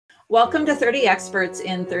Welcome to 30 Experts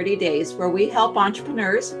in 30 Days, where we help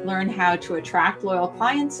entrepreneurs learn how to attract loyal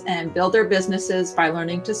clients and build their businesses by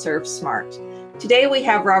learning to serve smart. Today we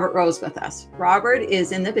have Robert Rose with us. Robert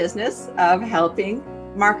is in the business of helping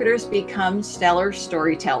marketers become stellar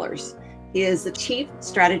storytellers. He is the Chief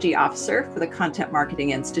Strategy Officer for the Content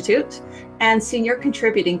Marketing Institute and Senior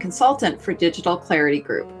Contributing Consultant for Digital Clarity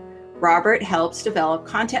Group. Robert helps develop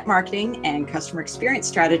content marketing and customer experience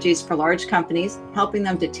strategies for large companies, helping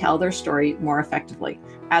them to tell their story more effectively.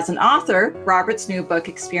 As an author, Robert's new book,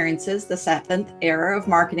 Experiences, the Seventh Era of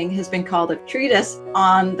Marketing, has been called a treatise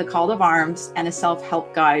on the call to arms and a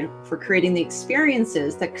self-help guide for creating the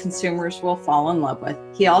experiences that consumers will fall in love with.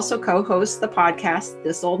 He also co-hosts the podcast,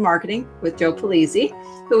 This Old Marketing, with Joe Pulizzi,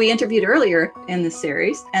 who we interviewed earlier in the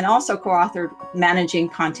series, and also co-authored Managing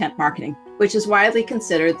Content Marketing, which is widely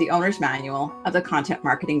considered the owner's manual of the content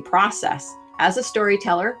marketing process. As a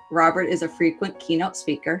storyteller, Robert is a frequent keynote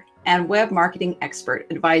speaker and web marketing expert,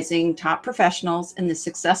 advising top professionals in the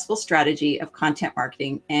successful strategy of content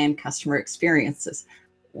marketing and customer experiences.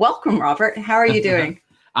 Welcome, Robert. How are you doing?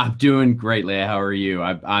 I'm doing great, Leah. How are you?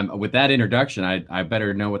 I'm with that introduction, I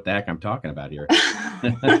better know what the heck I'm talking about here.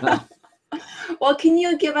 Well, can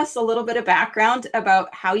you give us a little bit of background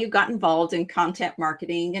about how you got involved in content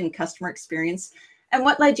marketing and customer experience and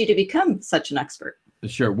what led you to become such an expert?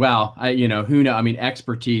 Sure. Well, who knows? I mean,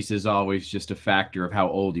 expertise is always just a factor of how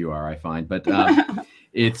old you are, I find. But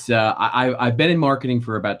I've been in marketing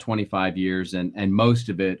for about 25 years and most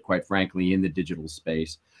of it, quite frankly, in the digital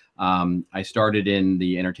space. I started in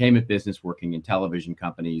the entertainment business, working in television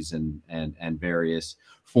companies and various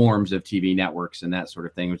forms of TV networks and that sort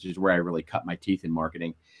of thing, which is where I really cut my teeth in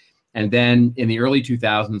marketing. And then in the early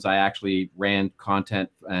 2000s, I actually ran content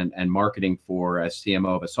and marketing for a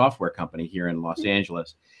CMO of a software company here in Los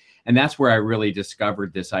Angeles. And that's where I really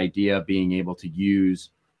discovered this idea of being able to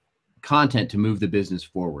use content to move the business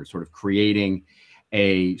forward, sort of creating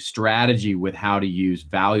a strategy with how to use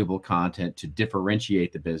valuable content to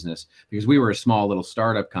differentiate the business, because we were a small little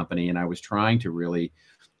startup company and I was trying to really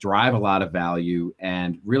drive a lot of value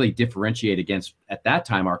and really differentiate against, at that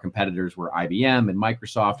time, our competitors were IBM and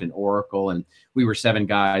Microsoft and Oracle, and we were 7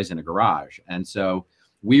 guys in a garage. And so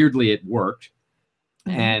weirdly, it worked.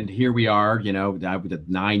 And here we are,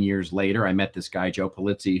 9 years later, I met this guy, Joe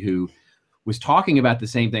Pulizzi, who was talking about the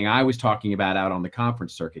same thing I was talking about out on the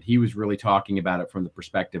conference circuit. He was really talking about it from the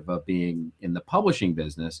perspective of being in the publishing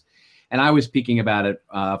business. And I was speaking about it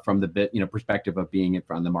from the perspective of being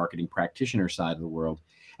from the marketing practitioner side of the world.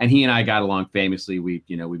 And he and I got along famously. We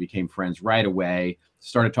became friends right away,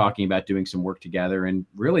 started talking about doing some work together. And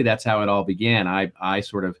really, that's how it all began. I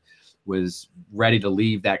sort of was ready to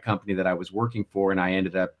leave that company that I was working for. And I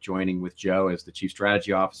ended up joining with Joe as the Chief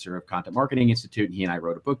Strategy Officer of Content Marketing Institute. And he and I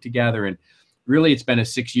wrote a book together. And really, it's been a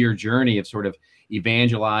 6-year journey of sort of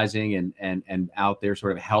evangelizing and out there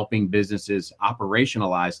sort of helping businesses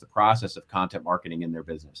operationalize the process of content marketing in their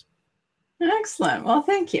business. Excellent. Well,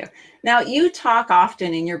 thank you. Now, you talk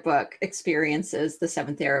often in your book, Experiences, the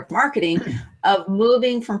Seventh Era of Marketing, of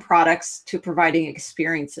moving from products to providing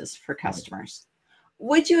experiences for customers.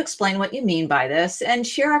 Would you explain what you mean by this and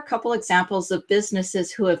share a couple examples of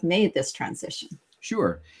businesses who have made this transition?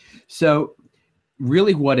 Sure. So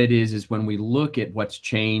really what it is when we look at what's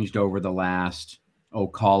changed over the last,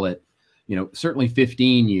 call it, certainly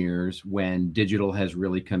 15 years, when digital has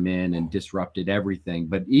really come in and disrupted everything.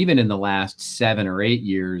 But even in the last 7 or 8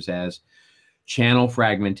 years, as channel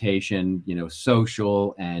fragmentation,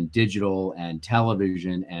 social and digital and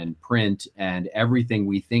television and print and everything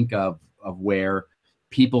we think of where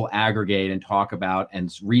people aggregate and talk about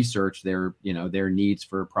and research their needs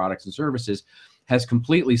for products and services has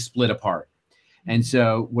completely split apart. And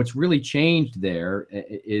so what's really changed there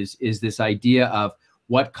is this idea of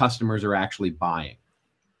what customers are actually buying.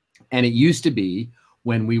 And it used to be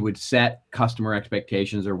when we would set customer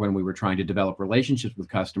expectations or when we were trying to develop relationships with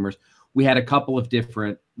customers, we had a couple of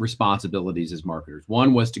different responsibilities as marketers.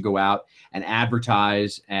 One was to go out and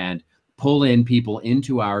advertise and pull in people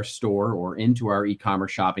into our store or into our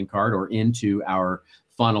e-commerce shopping cart or into our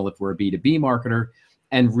funnel if we're a B2B marketer,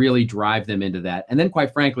 and really drive them into that. And then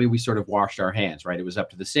quite frankly, we sort of washed our hands, right? It was up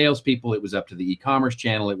to the salespeople, it was up to the e-commerce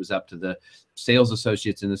channel, it was up to the sales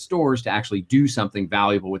associates in the stores to actually do something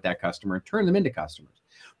valuable with that customer and turn them into customers.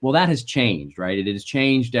 Well, that has changed, right? It has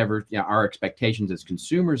changed our expectations as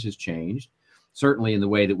consumers has changed, certainly in the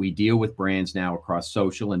way that we deal with brands now across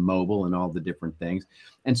social and mobile and all the different things.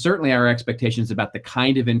 And certainly our expectations about the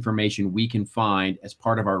kind of information we can find as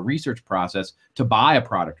part of our research process to buy a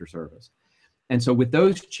product or service. And so with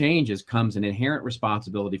those changes comes an inherent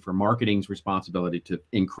responsibility for marketing's responsibility to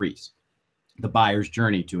increase. the buyer's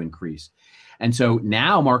journey to increase. And so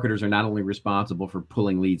now marketers are not only responsible for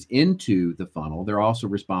pulling leads into the funnel, they're also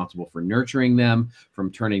responsible for nurturing them,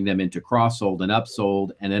 from turning them into cross-sold and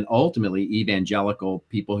upsold, and then ultimately evangelical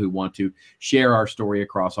people who want to share our story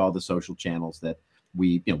across all the social channels that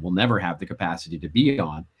we will never have the capacity to be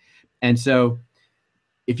on. And so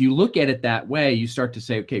if you look at it that way, you start to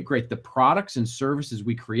say, okay, great. The products and services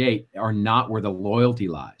we create are not where the loyalty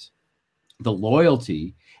lies. The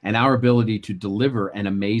loyalty and our ability to deliver an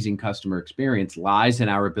amazing customer experience lies in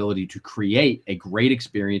our ability to create a great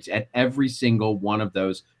experience at every single one of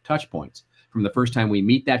those touch points. From the first time we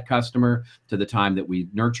meet that customer, to the time that we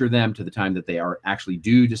nurture them, to the time that they are actually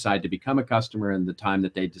do decide to become a customer, and the time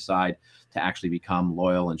that they decide to actually become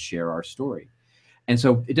loyal and share our story. And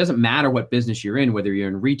so it doesn't matter what business you're in, whether you're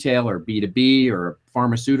in retail or B2B or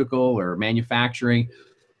pharmaceutical or manufacturing,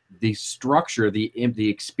 the structure, the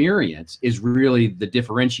experience is really the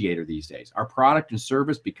differentiator these days. Our product and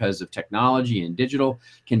service, because of technology and digital,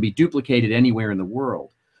 can be duplicated anywhere in the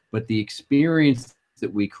world. But the experience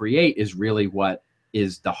that we create is really what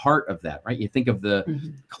is the heart of that, right? You think of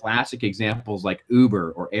the classic examples like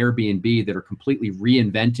Uber or Airbnb that are completely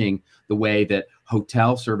reinventing the way that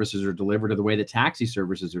hotel services are delivered or the way that taxi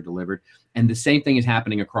services are delivered. And the same thing is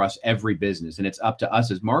happening across every business. And it's up to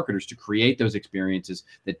us as marketers to create those experiences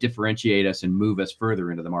that differentiate us and move us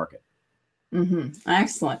further into the market.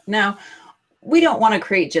 Excellent. Now, we don't want to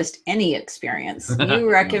create just any experience. You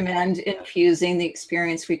recommend infusing the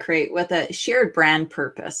experience we create with a shared brand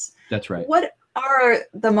purpose. That's right. What are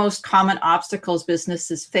the most common obstacles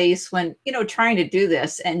businesses face when, trying to do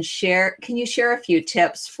this, and can you share a few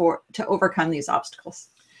tips to overcome these obstacles?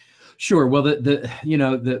 Sure. Well,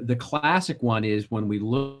 the classic one is when we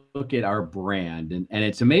look at our brand, and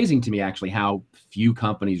it's amazing to me actually how few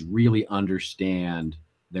companies really understand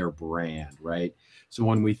their brand, right? So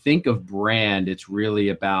when we think of brand, it's really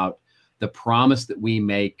about the promise that we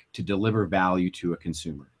make to deliver value to a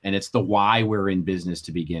consumer. And it's the why we're in business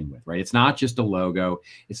to begin with, right? It's not just a logo.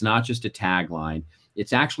 It's not just a tagline.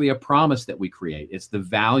 It's actually a promise that we create. It's the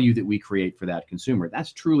value that we create for that consumer.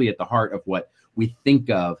 That's truly at the heart of what we think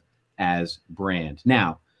of as brand.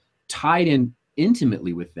 Now, tied in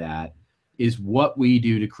intimately with that is what we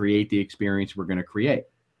do to create the experience we're going to create.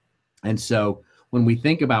 And so when we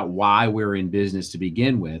think about why we're in business to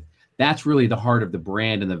begin with, that's really the heart of the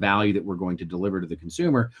brand and the value that we're going to deliver to the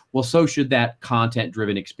consumer. Well, so should that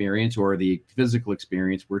content-driven experience or the physical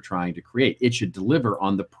experience we're trying to create. It should deliver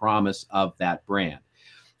on the promise of that brand.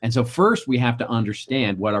 And so first, we have to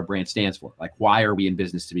understand what our brand stands for. Like, why are we in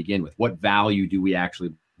business to begin with? What value do we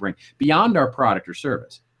actually bring beyond our product or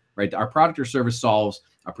service, right? Our product or service solves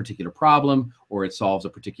a particular problem, or it solves a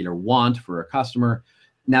particular want for a customer.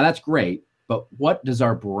 Now, that's great. But what does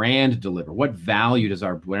our brand deliver? What value does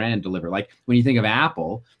our brand deliver? Like when you think of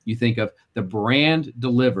Apple, you think of the brand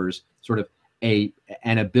delivers sort of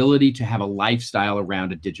an ability to have a lifestyle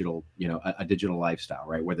around a digital lifestyle,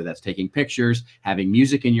 right? Whether that's taking pictures, having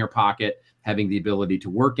music in your pocket, having the ability to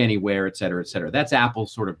work anywhere, et cetera, et cetera. That's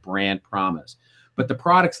Apple's sort of brand promise. But the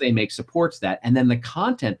products they make supports that. And then the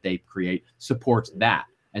content they create supports that.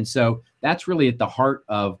 And so that's really at the heart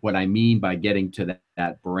of what I mean by getting to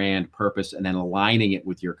that brand purpose and then aligning it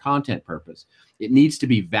with your content purpose. It needs to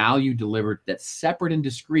be value delivered that's separate and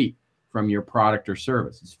discrete from your product or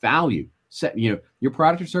service. It's value. Your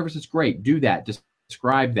product or service is great. Do that.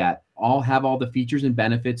 Describe that. Have all the features and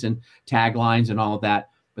benefits and taglines and all of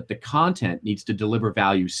that. But the content needs to deliver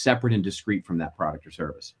value separate and discrete from that product or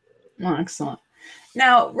service. Oh, excellent.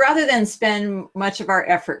 Now, rather than spend much of our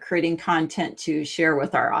effort creating content to share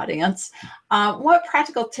with our audience, what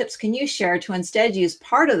practical tips can you share to instead use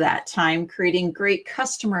part of that time creating great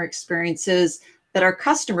customer experiences that our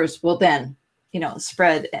customers will then,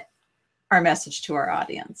 spread our message to our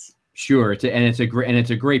audience? Sure, it's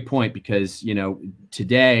a great point because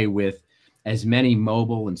today with as many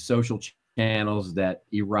mobile and social channels that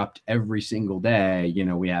erupt every single day.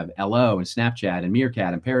 We have LO and Snapchat and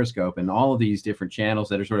Meerkat and Periscope and all of these different channels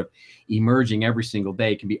that are sort of emerging every single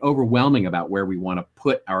day. It can be overwhelming about where we want to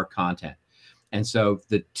put our content. And so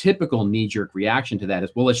the typical knee-jerk reaction to that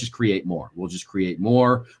is, well, let's just create more. We'll just create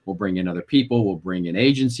more. We'll bring in other people. We'll bring in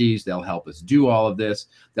agencies. They'll help us do all of this.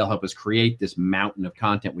 They'll help us create this mountain of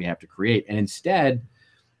content we have to create. And instead,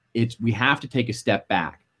 we have to take a step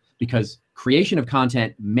back, because creation of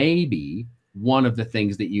content may be one of the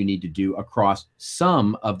things that you need to do across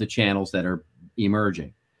some of the channels that are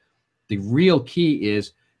emerging. The real key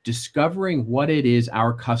is discovering what it is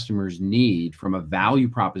our customers need from a value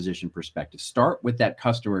proposition perspective. Start with that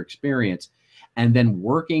customer experience and then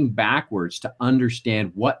working backwards to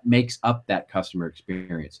understand what makes up that customer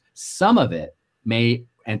experience. Some of it may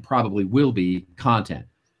and probably will be content,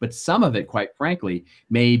 but some of it, quite frankly,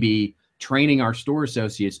 may be training our store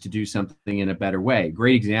associates to do something in a better way.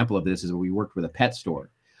 Great example of this is we worked with a pet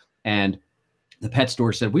store, and the pet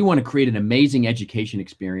store said, we want to create an amazing education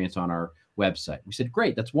experience on our website. We said,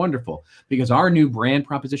 great, that's wonderful, because our new brand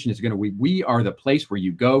proposition is going to, we are the place where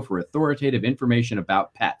you go for authoritative information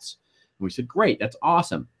about pets. And we said, great, that's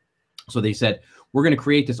awesome. So they said, we're going to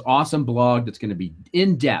create this awesome blog that's going to be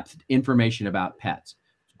in-depth information about pets.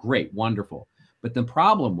 Great, wonderful. But the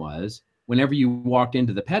problem was, whenever you walked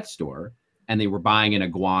into the pet store and they were buying an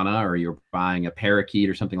iguana or you're buying a parakeet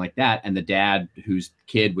or something like that, and the dad whose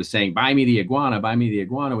kid was saying, buy me the iguana,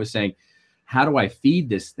 was saying, how do I feed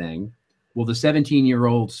this thing? Well, the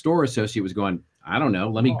 17-year-old store associate was going, I don't know,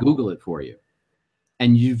 let me Google it for you.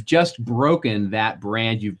 And you've just broken that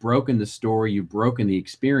brand, you've broken the story, you've broken the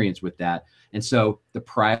experience with that. And so the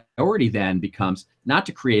priority then becomes not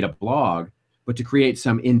to create a blog, but to create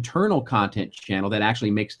some internal content channel that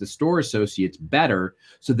actually makes the store associates better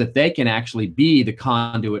so that they can actually be the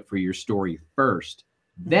conduit for your story first.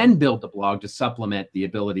 Then build the blog to supplement the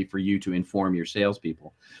ability for you to inform your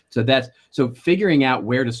salespeople. So figuring out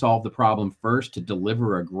where to solve the problem first to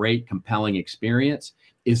deliver a great, compelling experience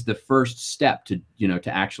is the first step to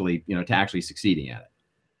actually succeeding at it.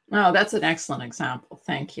 Oh, that's an excellent example.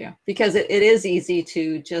 Thank you. Because it is easy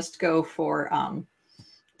to just go for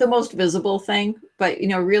the most visible thing, but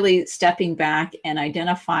really stepping back and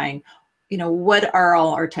identifying, what are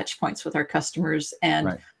all our touch points with our customers, and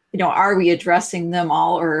right. Are we addressing them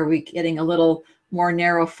all, or are we getting a little more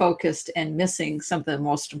narrow focused and missing some of the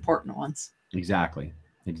most important ones? Exactly.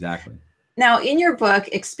 Now, in your book,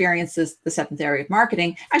 Experiences, the Seventh Area of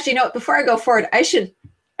Marketing, actually, before I go forward, I should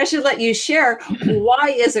let you share,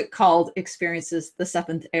 why is it called Experiences, the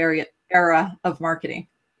Seventh Era of Marketing?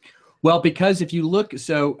 Well, because if you look,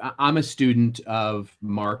 so I'm a student of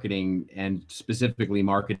marketing, and specifically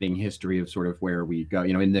marketing history of sort of where we go.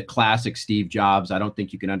 In the classic Steve Jobs, I don't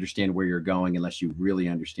think you can understand where you're going unless you really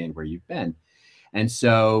understand where you've been. And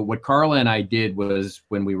so what Carla and I did was,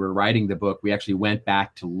 when we were writing the book, we actually went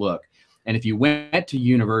back to look. And if you went to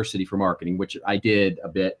university for marketing, which I did a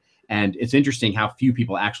bit, and it's interesting how few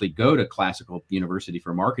people actually go to classical university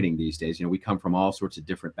for marketing these days. We come from all sorts of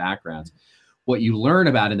different backgrounds. What you learn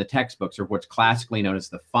about in the textbooks are what's classically known as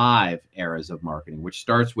the 5 eras of marketing, which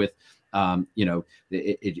starts with,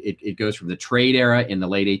 it goes from the trade era in the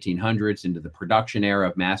late 1800s into the production era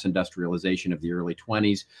of mass industrialization of the early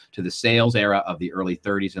 20s, to the sales era of the early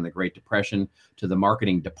 30s and the Great Depression, to the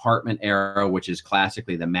marketing department era, which is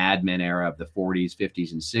classically the Mad Men era of the 40s,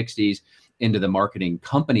 50s, and 60s, into the marketing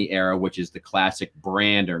company era, which is the classic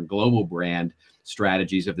brand or global brand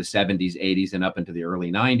strategies of the 70s, 80s, and up into the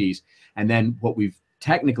early 90s. And then what we've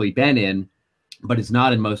technically been in, but it's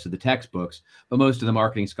not in most of the textbooks, but most of the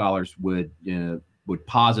marketing scholars would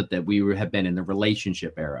posit that we have been in the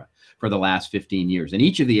relationship era for the last 15 years. And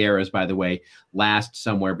each of the eras, by the way, lasts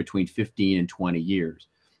somewhere between 15 and 20 years.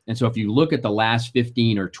 And so if you look at the last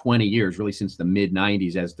 15 or 20 years, really since the mid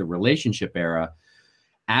 90s as the relationship era,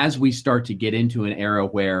 as we start to get into an era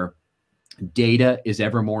where data is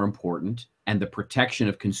ever more important, and the protection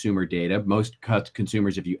of consumer data. Most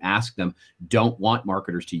consumers, if you ask them, don't want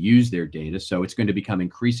marketers to use their data. So it's going to become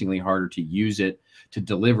increasingly harder to use it to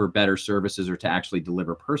deliver better services or to actually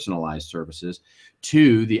deliver personalized services.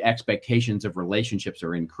 2, the expectations of relationships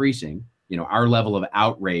are increasing. Our level of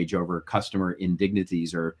outrage over customer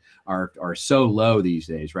indignities are so low these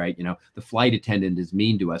days, right? The flight attendant is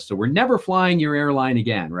mean to us, so we're never flying your airline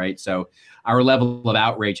again, right? So our level of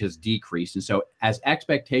outrage has decreased. And so as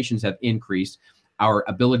expectations have increased, our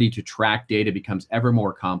ability to track data becomes ever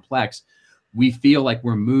more complex. We feel like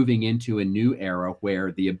we're moving into a new era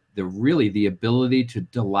where the ability to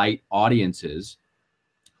delight audiences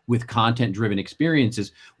with content-driven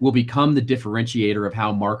experiences will become the differentiator of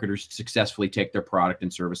how marketers successfully take their product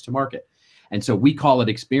and service to market. And so we call it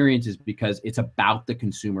experiences because it's about the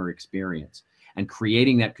consumer experience. And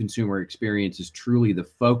creating that consumer experience is truly the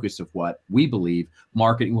focus of what we believe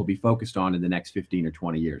marketing will be focused on in the next 15 or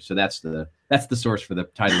 20 years. So that's the source for the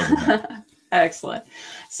title of the book. Excellent.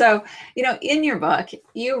 So, in your book,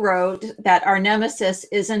 you wrote that our nemesis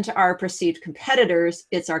isn't our perceived competitors,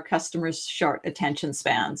 it's our customers' short attention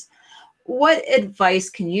spans. What advice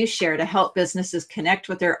can you share to help businesses connect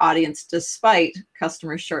with their audience despite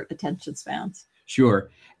customers' short attention spans?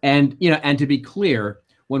 Sure. And, and to be clear,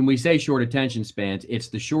 when we say short attention spans, it's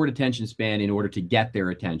the short attention span in order to get their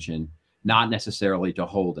attention, not necessarily to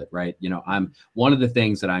hold it, right? I'm one of the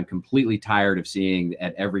things that I'm completely tired of seeing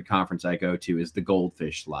at every conference I go to is the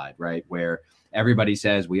goldfish slide, right? Where everybody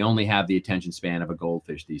says we only have the attention span of a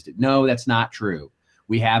goldfish these days. No, that's not true.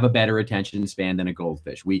 We have a better attention span than a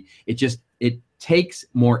goldfish. It takes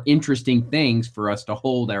more interesting things for us to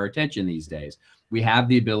hold our attention these days. We have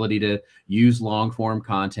the ability to use long form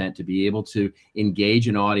content to be able to engage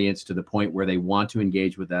an audience to the point where they want to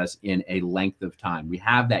engage with us in a length of time. We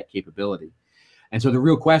have that capability. And so the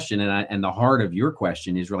real question and the heart of your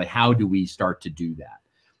question is really, how do we start to do that?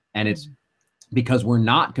 And it's because we're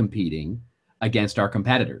not competing against our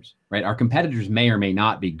competitors, right? Our competitors may or may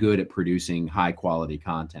not be good at producing high quality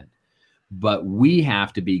content, but we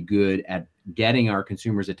have to be good at getting our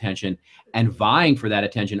consumers' attention and vying for that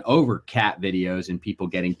attention over cat videos and people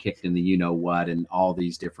getting kicked in the you-know-what and all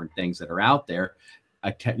these different things that are out there,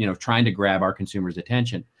 trying to grab our consumers'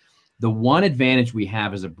 attention. The one advantage we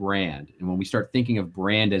have as a brand, and when we start thinking of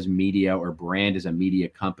brand as media or brand as a media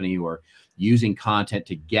company or using content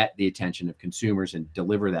to get the attention of consumers and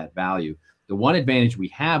deliver that value, the one advantage we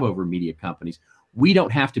have over media companies, we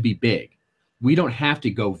don't have to be big. We don't have to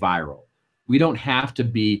go viral. We don't have to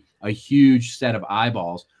be a huge set of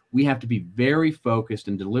eyeballs. We have to be very focused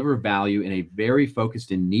and deliver value in a very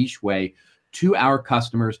focused and niche way to our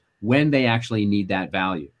customers when they actually need that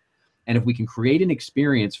value. And if we can create an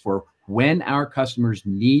experience for when our customers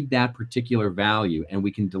need that particular value and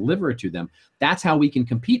we can deliver it to them, that's how we can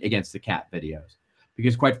compete against the cat videos.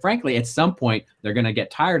 Because quite frankly, at some point, they're going to get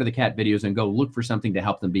tired of the cat videos and go look for something to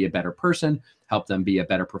help them be a better person, help them be a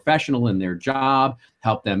better professional in their job,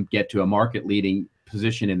 help them get to a market leading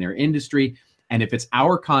position in their industry. And if it's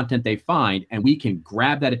our content they find and we can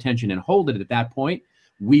grab that attention and hold it at that point,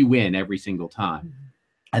 we win every single time.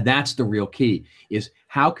 And that's the real key, is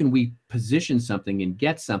how can we position something and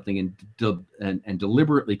get something and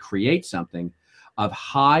deliberately create something of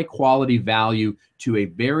high quality value to a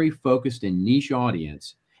very focused and niche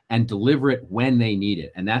audience and deliver it when they need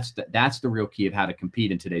it. And that's the real key of how to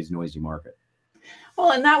compete in today's noisy market.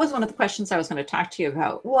 Well, and that was one of the questions I was going to talk to you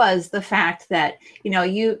about, was the fact that,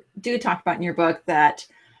 you do talk about in your book that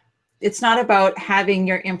it's not about having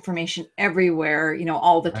your information everywhere,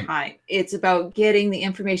 all the time. It's about getting the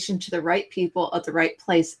information to the right people at the right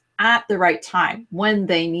place at the right time when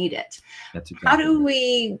they need it. That's exactly How do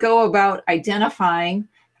we go about identifying?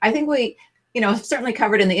 I think we, certainly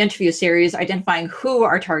covered in the interview series, identifying who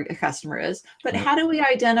our target customer is, but how do we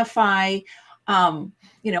identify,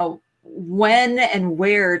 when and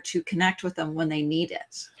where to connect with them when they need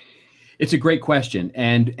it? It's a great question,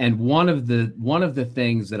 and one of the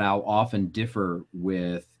things that I'll often differ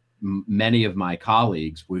with many of my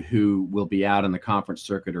colleagues who will be out on the conference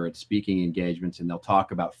circuit or at speaking engagements, and they'll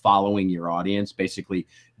talk about following your audience, basically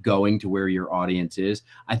going to where your audience is.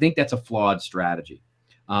 I think that's a flawed strategy.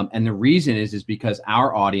 And the reason is because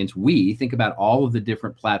our audience, we think about all of the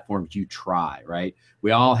different platforms you try, right?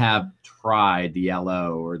 We all have tried the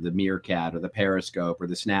Yellow or the Meerkat or the Periscope or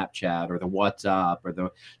the Snapchat or the WhatsApp or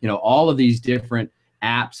the, all of these different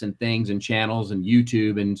apps and things and channels and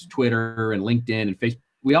YouTube and Twitter and LinkedIn and Facebook.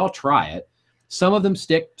 We all try it. Some of them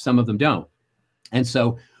stick, some of them don't. And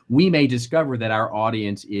so we may discover that our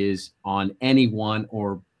audience is on any one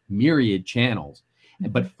or myriad channels.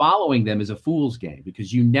 But following them is a fool's game,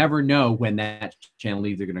 because you never know when that channel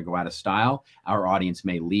either going to go out of style, our audience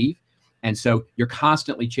may leave. And so you're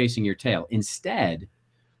constantly chasing your tail. Instead,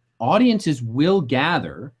 audiences will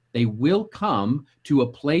gather, they will come to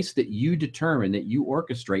a place that you determine, that you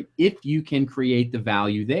orchestrate, if you can create the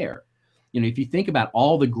value there. If you think about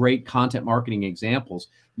all the great content marketing examples,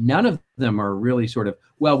 none of them are really sort of,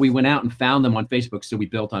 well, we went out and found them on Facebook, so we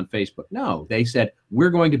built on Facebook. No, they said, we're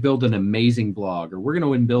going to build an amazing blog, or we're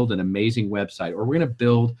going to build an amazing website, or we're going to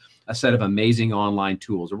build a set of amazing online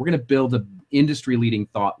tools, or we're going to build an industry-leading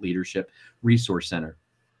thought leadership resource center.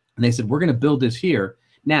 And they said, we're going to build this here.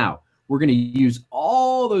 Now, we're going to use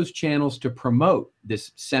all those channels to promote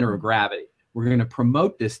this center of gravity. We're going to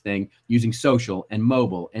promote this thing using social and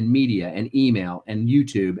mobile and media and email and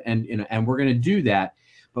YouTube. And we're going to do that,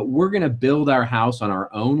 but we're going to build our house on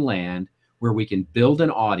our own land where we can build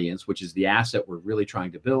an audience, which is the asset we're really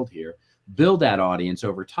trying to build here, build that audience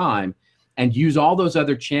over time and use all those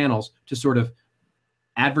other channels to sort of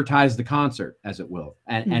advertise the concert, as it will,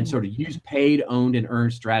 and sort of use paid, owned, and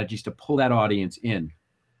earned strategies to pull that audience in.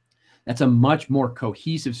 That's a much more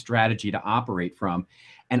cohesive strategy to operate from.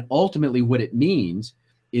 And ultimately what it means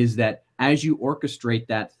is that as you orchestrate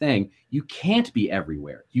that thing, you can't be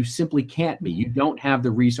everywhere. You simply can't be. You don't have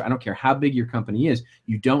the resource. I don't care how big your company is.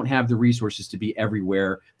 You don't have the resources to be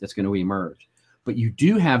everywhere that's going to emerge. but you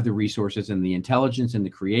do have the resources and the intelligence and the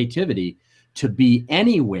creativity to be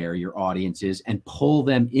anywhere your audience is and pull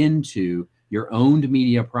them into your owned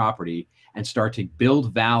media property and start to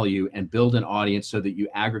build value and build an audience so that you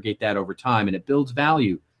aggregate that over time and it builds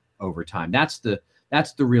value over time. That's the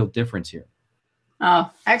real difference here.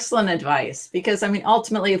 Oh, excellent advice. Because I mean,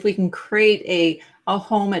 ultimately, if we can create a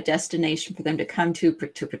home, a destination for them to come to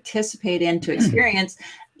participate in, to experience,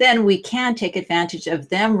 then we can take advantage of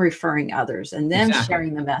them referring others and them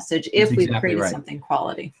sharing the message if we create something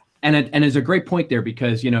quality. And it's a great point there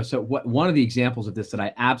because, so one of the examples of this that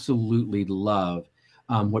I absolutely love,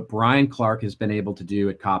 what Brian Clark has been able to do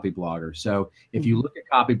at Copyblogger. So if you look at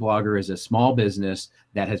Copyblogger as a small business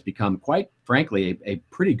that has become, quite frankly, a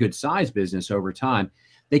pretty good sized business over time,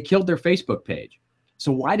 they killed their Facebook page.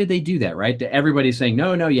 So why did they do that, right? Everybody's saying,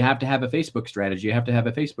 no, you have to have a Facebook strategy. You have to have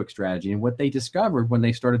a Facebook strategy. And what they discovered when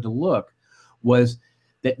they started to look was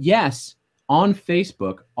that, yes, on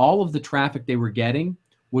Facebook, all of the traffic they were getting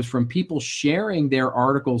was from people sharing their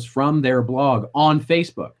articles from their blog on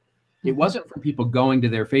Facebook. It wasn't from people going to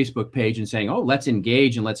their Facebook page and saying, oh, let's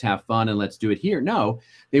engage and let's have fun and let's do it here. No,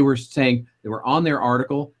 they were saying they were on their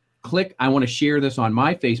article, click, I want to share this on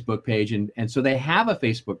my Facebook page. And so they have a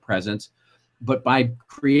Facebook presence, but by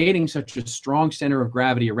creating such a strong center of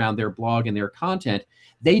gravity around their blog and their content,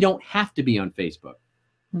 they don't have to be on Facebook.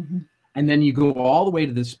 And then you go all the way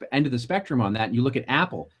to the end of the spectrum on that. And you look at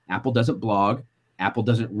Apple. Apple doesn't blog. Apple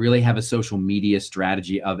doesn't really have a social media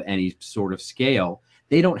strategy of any sort of scale.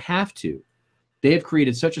 They don't have to. They have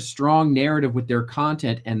created such a strong narrative with their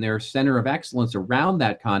content and their center of excellence around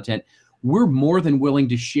that content. We're more than willing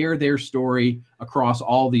to share their story across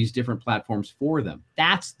all these different platforms for them.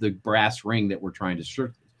 That's the brass ring that we're trying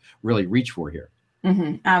to really reach for here.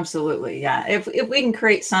 Absolutely. Yeah. If we can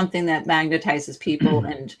create something that magnetizes people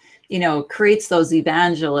and, creates those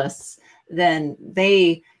evangelists, then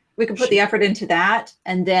we can put the effort into that,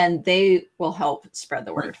 and then they will help spread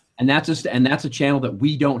the word. And that's a channel that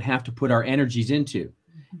we don't have to put our energies into.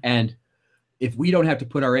 And if we don't have to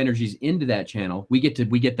put our energies into that channel, we get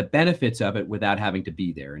the benefits of it without having to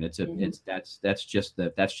be there. And that's just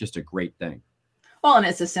a great thing. Well, and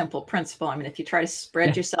it's a simple principle. I mean, if you try to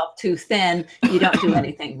spread yourself too thin, you don't do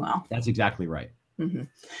anything well. That's exactly right.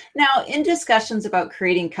 Now, in discussions about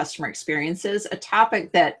creating customer experiences, a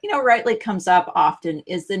topic that, rightly comes up often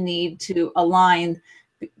is the need to align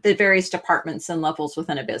the various departments and levels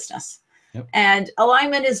within a business. And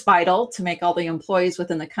alignment is vital to make all the employees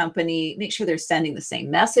within the company make sure they're sending the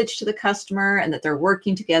same message to the customer and that they're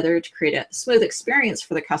working together to create a smooth experience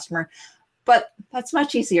for the customer. But that's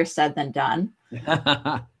much easier said than done.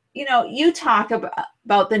 You talk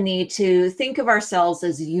about the need to think of ourselves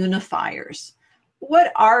as unifiers.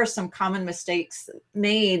 What are some common mistakes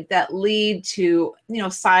made that lead to,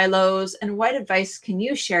 silos, and what advice can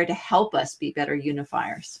you share to help us be better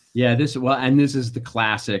unifiers? Yeah, this is the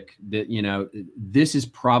classic that, this is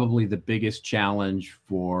probably the biggest challenge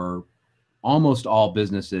for almost all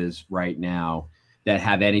businesses right now that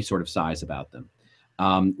have any sort of size about them,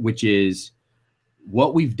 which is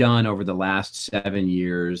what we've done over the last 7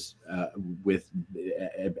 years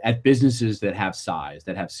at businesses that have size,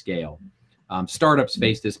 that have scale. Startups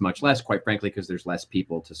face this much less, quite frankly, because there's less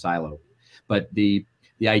people to silo. But the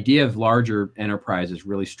idea of larger enterprises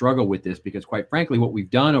really struggle with this because, quite frankly, what we've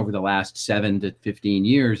done over the last 7 to 15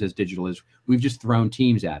 years as digital is we've just thrown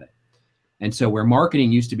teams at it. And so where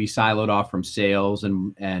marketing used to be siloed off from sales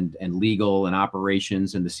and legal and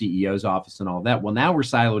operations and the CEO's office and all that, well, now we're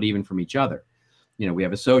siloed even from each other. We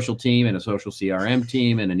have a social team and a social CRM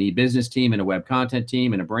team and an e-business team and a web content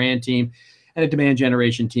team and a brand team and a demand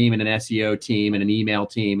generation team and an SEO team and an email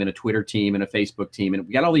team and a Twitter team and a Facebook team. And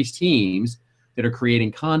we got all these teams that are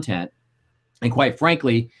creating content. And quite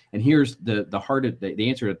frankly, and here's the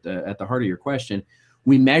answer at the heart of your question,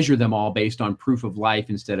 we measure them all based on proof of life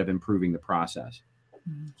instead of improving the process.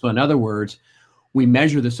 So in other words, we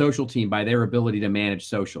measure the social team by their ability to manage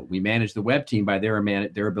social. We manage the web team by their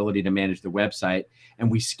ability to manage the website.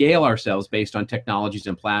 And we scale ourselves based on technologies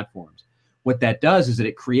and platforms. What that does is that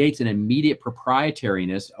it creates an immediate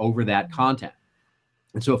proprietariness over that content.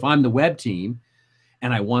 And so if I'm the web team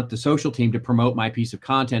and I want the social team to promote my piece of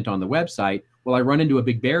content on the website, well, I run into a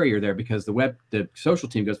big barrier there because the social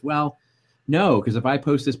team goes, well, no, because if I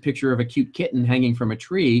post this picture of a cute kitten hanging from a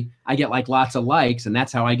tree, I get lots of likes, and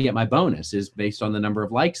that's how I get my bonus, is based on the number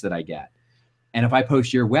of likes that I get. And if I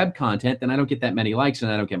post your web content, then I don't get that many likes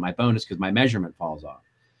and I don't get my bonus because my measurement falls off.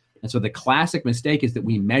 And so the classic mistake is that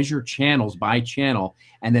we measure channels by channel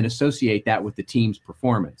and then associate that with the team's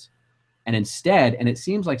performance. And instead, and it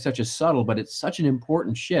seems like such a subtle, but it's such an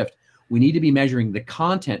important shift, We need to be measuring the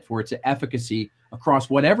content for its efficacy across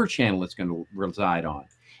whatever channel it's going to reside on,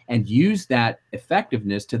 and use that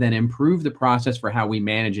effectiveness to then improve the process for how we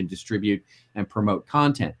manage and distribute and promote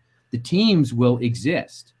content. The teams will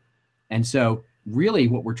exist. And so really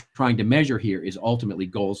what we're trying to measure here is ultimately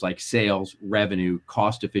goals like sales, revenue,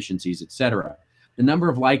 cost efficiencies, et cetera. The number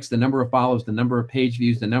of likes, the number of follows, the number of page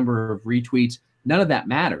views, the number of retweets, none of that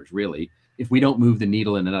matters really if we don't move the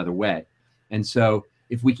needle in another way. And so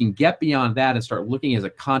if we can get beyond that and start looking as a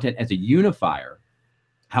content as a unifier,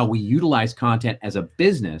 how we utilize content as a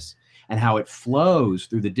business and how it flows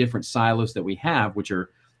through the different silos that we have, which are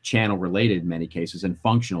channel related in many cases and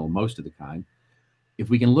functional most of the time. If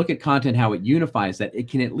we can look at content, how it unifies that, it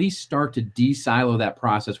can at least start to de-silo that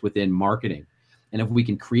process within marketing. And if we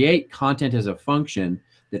can create content as a function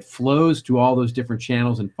that flows to all those different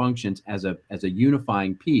channels and functions as a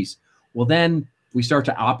unifying piece, well, then we start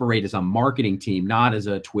to operate as a marketing team, not as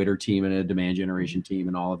a Twitter team and a demand generation team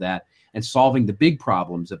and all of that, and solving the big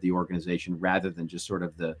problems of the organization rather than just sort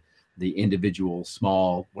of the individual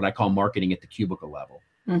small, what I call marketing at the cubicle level.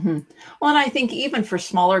 Mm-hmm. Well, and I think even for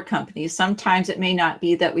smaller companies, sometimes it may not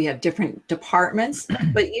be that we have different departments,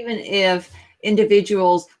 but even if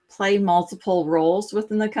individuals play multiple roles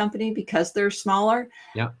within the company because they're smaller,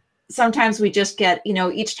 yeah, sometimes we just get,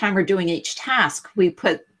 each time we're doing each task, we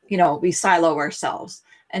silo ourselves.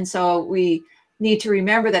 And so we need to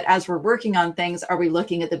remember that as we're working on things, are we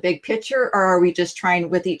looking at the big picture, or are we just trying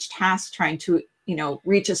with each task, trying to,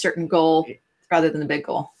 reach a certain goal rather than the big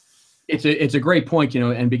goal? It's a great point,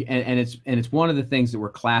 and it's one of the things that we're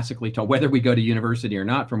classically taught, whether we go to university or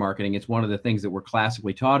not for marketing. It's one of the things that we're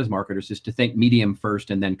classically taught as marketers is to think medium first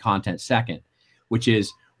and then content second, which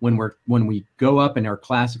is when we go up and are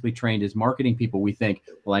classically trained as marketing people, we think,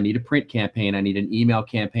 well, I need a print campaign, I need an email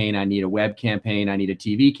campaign, I need a web campaign, I need a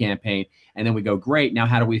TV campaign, and then we go, great, now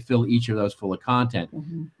how do we fill each of those full of content?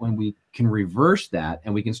 Mm-hmm. When we can reverse that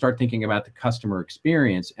and we can start thinking about the customer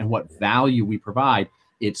experience and what value we provide,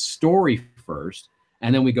 it's story first,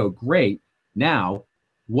 and then we go, great, now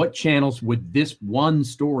what channels would this one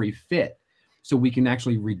story fit? So we can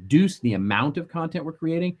actually reduce the amount of content we're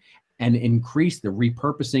creating and increase the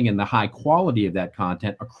repurposing and the high quality of that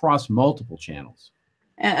content across multiple channels.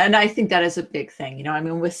 And I think that is a big thing.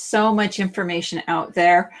 With so much information out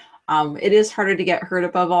there, it is harder to get heard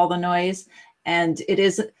above all the noise. And it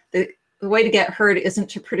is the way to get heard isn't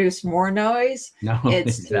to produce more noise. No,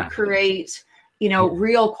 it's exactly. to create,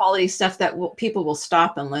 real quality stuff that people will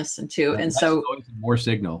stop and listen to. Yeah, and so more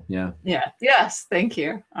signal. Yeah. Yeah. Yes. Thank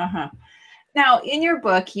you. Now, in your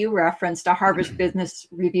book, you referenced a Harvard Business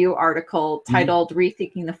Review article titled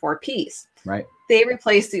Rethinking the 4 Ps. Right. They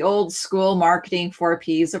replaced the old school marketing 4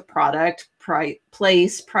 Ps of product,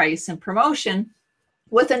 place, price, and promotion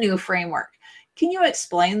with a new framework. Can you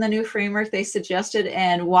explain the new framework they suggested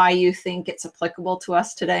and why you think it's applicable to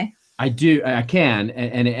us today? I do. I can,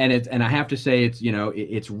 and I have to say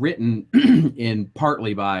it's written in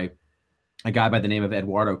partly by a guy by the name of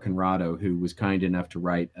Eduardo Conrado, who was kind enough to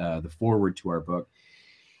write the foreword to our book.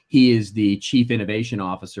 He is the chief innovation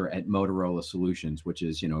officer at Motorola Solutions, which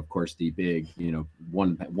is, of course, the big,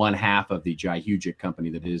 one half of the gigantic company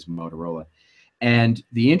that is Motorola. And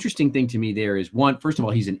the interesting thing to me there is, first of all,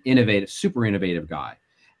 he's an super innovative guy.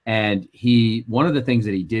 And one of the things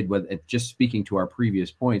that he did was, just speaking to our previous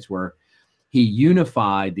points, where he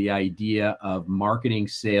unified the idea of marketing,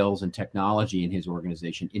 sales, and technology in his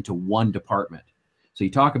organization into one department. So you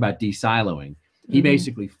talk about de-siloing. He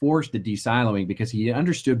basically forced the de-siloing because he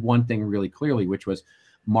understood one thing really clearly, which was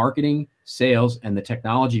marketing, sales, and the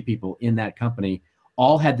technology people in that company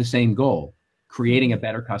all had the same goal, creating a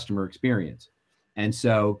better customer experience. And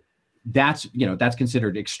so that's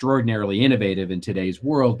considered extraordinarily innovative in today's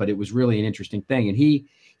world, but it was really an interesting thing. And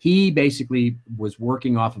he basically was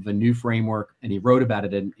working off of a new framework, and he wrote about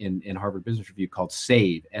it in Harvard Business Review called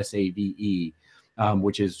SAVE, S-A-V-E,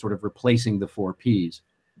 which is sort of replacing the 4 Ps.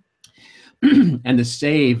 And the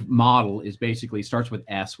SAVE model basically starts with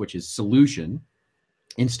S, which is solution,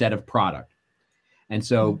 instead of product. And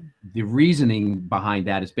so the reasoning behind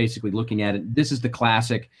that is basically looking at it. This is the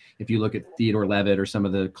classic, if you look at Theodore Levitt or some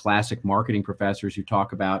of the classic marketing professors who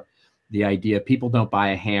talk about the idea people don't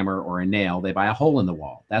buy a hammer or a nail, they buy a hole in the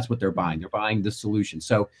wall. That's what they're buying. They're buying the solution.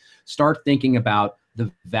 So start thinking about the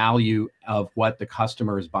value of what the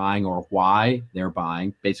customer is buying or why they're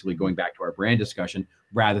buying, basically going back to our brand discussion,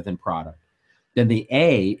 rather than product. Then the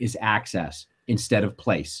A is access instead of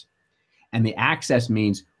place. And the access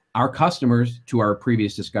means our customers, to our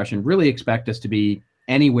previous discussion, really expect us to be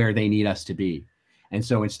anywhere they need us to be. And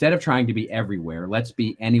so instead of trying to be everywhere, let's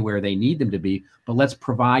be anywhere they need them to be, but let's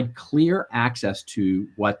provide clear access to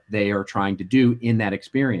what they are trying to do in that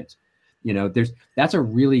experience. You know, that's a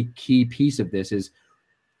really key piece of this is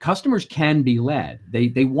customers can be led.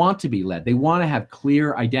 They want to be led. They want to have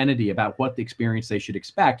clear identity about what the experience they should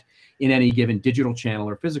expect in any given digital channel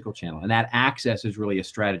or physical channel. And that access is really a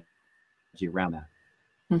strategy around that.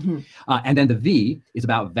 Mm-hmm. And then the V is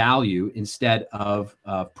about value instead of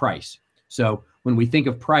price. So when we think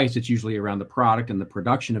of price, it's usually around the product and the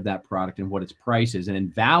production of that product and what its price is. And in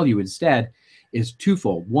value instead is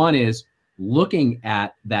twofold. One is looking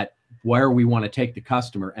at that, where we want to take the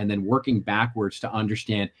customer, and then working backwards to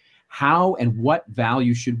understand how and what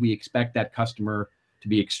value should we expect that customer to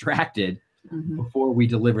be extracted before we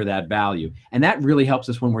deliver that value. And that really helps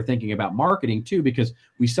us when we're thinking about marketing too, because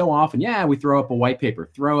we so often, we throw up a white paper,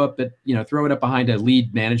 throw it up behind a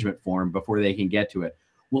lead management form before they can get to it.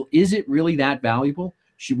 Well, is it really that valuable?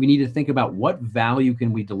 We need to think about what value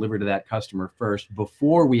can we deliver to that customer first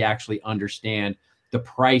before we actually understand the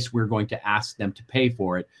price we're going to ask them to pay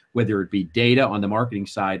for it, whether it be data on the marketing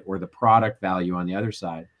side or the product value on the other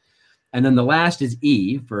side. And then the last is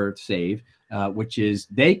E for save, which is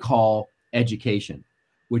they call education,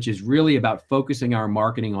 which is really about focusing our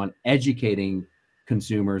marketing on educating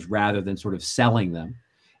consumers rather than sort of selling them.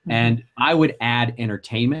 And I would add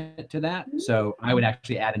entertainment to that. So I would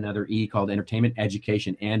actually add another E called entertainment,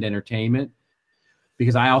 education, and entertainment,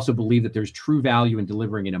 because I also believe that there's true value in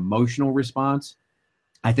delivering an emotional response.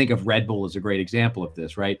 I think of Red Bull as a great example of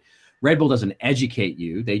this, right? Red Bull doesn't educate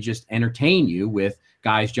you. They just entertain you with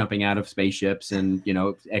guys jumping out of spaceships and,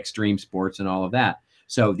 extreme sports and all of that.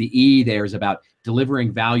 So the E there is about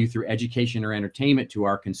delivering value through education or entertainment to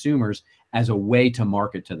our consumers as a way to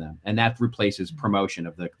market to them. And that replaces promotion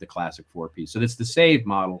of the classic 4P. So that's the SAVE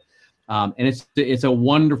model. And it's a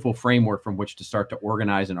wonderful framework from which to start to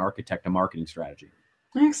organize and architect a marketing strategy.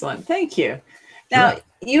 Excellent. Thank you. Now,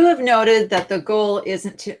 you have noted that the goal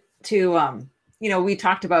isn't to we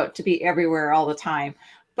talked about to be everywhere all the time,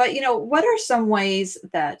 but, what are some ways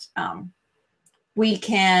that we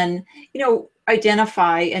can,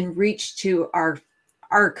 identify and reach to our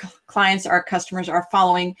clients, our customers, our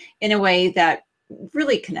following in a way that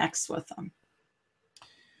really connects with them?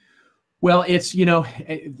 Well, it's,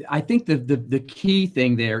 I think the key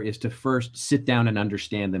thing there is to first sit down and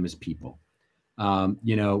understand them as people.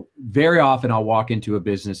 Very often I'll walk into a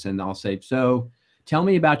business and I'll say, so tell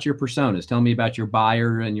me about your personas. Tell me about your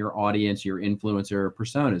buyer and your audience, your influencer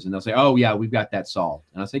personas. And they'll say, oh yeah, we've got that solved.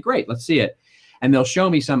 And I'll say, great, let's see it. And they'll show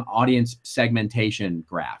me some audience segmentation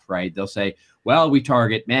graph, right? They'll say, well, we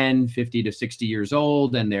target men 50 to 60 years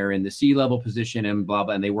old and they're in the C-level position and blah,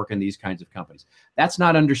 blah, and they work in these kinds of companies. That's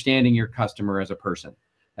not understanding your customer as a person.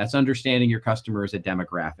 That's understanding your customer as a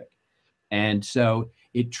demographic. And so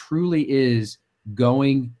it truly is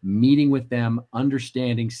meeting with them,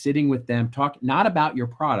 understanding, sitting with them, talk not about your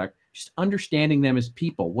product, just understanding them as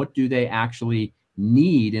people. What do they actually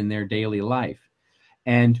need in their daily life?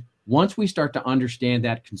 And once we start to understand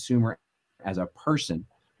that consumer as a person,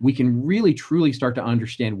 we can really truly start to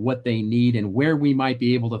understand what they need and where we might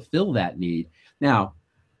be able to fill that need. Now,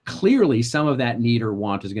 clearly some of that need or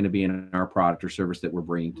want is going to be in our product or service that we're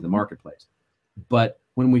bringing to the marketplace. But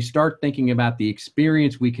when we start thinking about the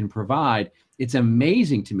experience we can provide, it's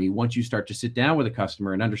amazing to me once you start to sit down with a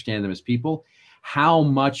customer and understand them as people, how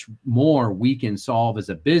much more we can solve as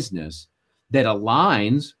a business that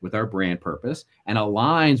aligns with our brand purpose and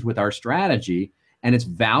aligns with our strategy, and its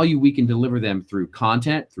value we can deliver them through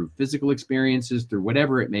content, through physical experiences, through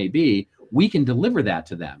whatever it may be. We can deliver that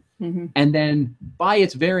to them. And then by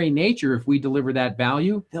its very nature, if we deliver that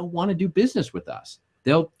value, they'll want to do business with us.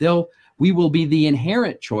 We will be the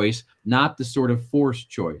inherent choice, not the sort of forced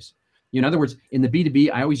choice. In other words, in the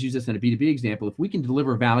B2B, I always use this in a B2B example. If we can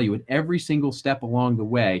deliver value at every single step along the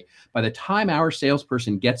way, by the time our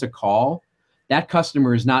salesperson gets a call, that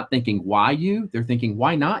customer is not thinking, why you? They're thinking,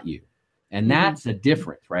 why not you? And that's a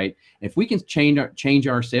difference, right? If we can change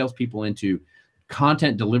our salespeople into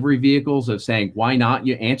content delivery vehicles of saying, why not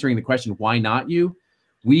you? Answering the question, why not you?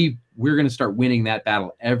 We're going to start winning that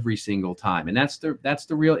battle every single time. And that's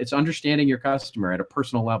the real, it's understanding your customer at a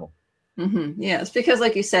personal level. Yes, because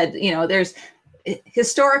like you said,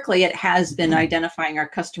 historically it has been identifying our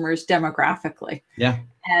customers demographically. Yeah.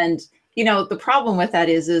 And, the problem with that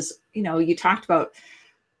is, you talked about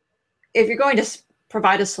if you're going to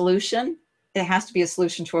provide a solution, it has to be a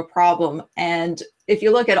solution to a problem. And if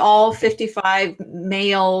you look at all 55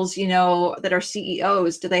 males, that are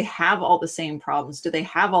CEOs, do they have all the same problems? Do they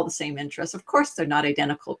have all the same interests? Of course, they're not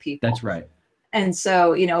identical people. That's right. And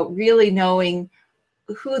so, really knowing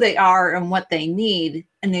who they are and what they need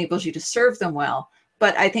enables you to serve them well.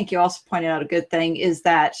 But I think you also pointed out a good thing is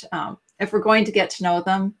that if we're going to get to know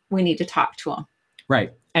them, we need to talk to them.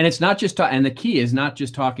 Right. And it's not just, and the key is not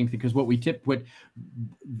just talking, because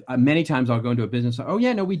many times I'll go into a business, oh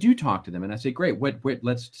yeah, no, we do talk to them. And I say, great,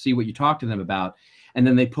 let's see what you talk to them about. And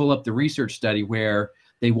then they pull up the research study where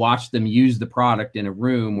they watched them use the product in a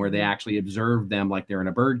room where they actually observed them like they're in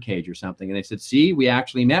a bird cage or something. And they said, see, we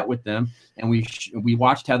actually met with them and we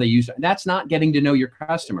watched how they used it. That's not getting to know your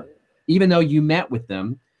customer. Even though you met with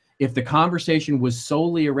them, if the conversation was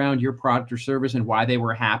solely around your product or service and why they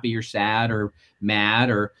were happy or sad or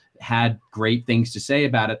mad or had great things to say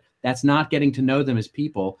about it, that's not getting to know them as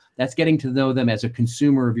people. That's getting to know them as a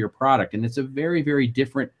consumer of your product. And it's a very, very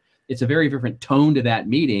different tone to that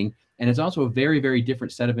meeting. And it's also a very, very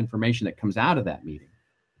different set of information that comes out of that meeting.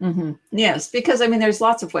 Mm-hmm. Yes, because there's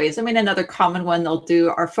lots of ways. Another common one they'll do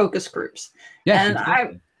are focus groups. Yes, and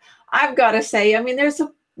exactly. I've got to say, there's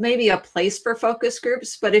maybe a place for focus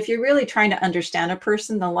groups, but if you're really trying to understand a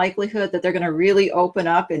person, the likelihood that they're going to really open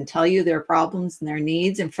up and tell you their problems and their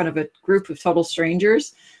needs in front of a group of total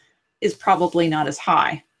strangers is probably not as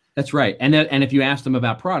high. That's right. And if you ask them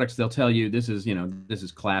about products, they'll tell you this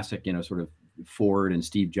is classic, sort of Ford and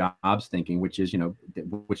Steve Jobs thinking, which is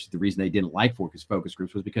the reason they didn't like focus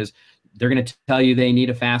groups was because they're going to tell you they need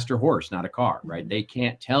a faster horse, not a car, right? They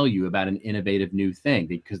can't tell you about an innovative new thing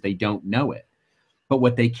because they don't know it. But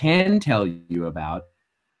what they can tell you about,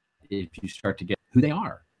 if you start to get who they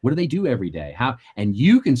are, what do they do every day, and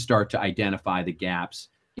you can start to identify the gaps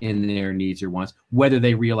in their needs or wants, whether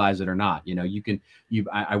they realize it or not.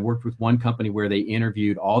 I worked with one company where they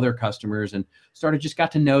interviewed all their customers and just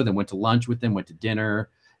got to know them, went to lunch with them, went to dinner,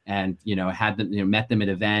 and had them, met them at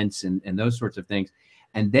events and those sorts of things.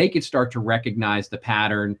 And they could start to recognize the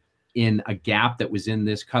pattern in a gap that was in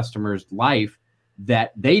this customer's life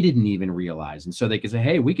that they didn't even realize. And so they could say,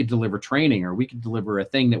 hey, we could deliver training or we could deliver a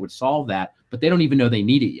thing that would solve that, but they don't even know they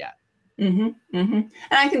need it yet. Mm-hmm, mm-hmm. And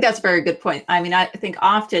I think that's a very good point. I think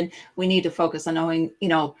often we need to focus on knowing,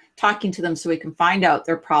 talking to them so we can find out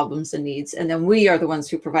their problems and needs. And then we are the ones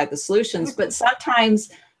who provide the solutions. But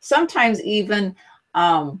sometimes even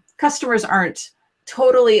customers aren't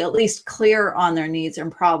totally at least clear on their needs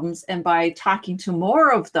and problems. And by talking to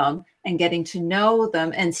more of them and getting to know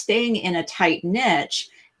them and staying in a tight niche,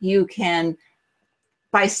 you can,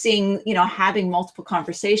 by seeing, having multiple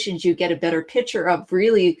conversations, you get a better picture of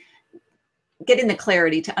really getting the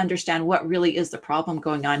clarity to understand what really is the problem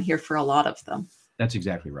going on here for a lot of them. That's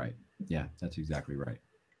exactly right. Yeah, that's exactly right.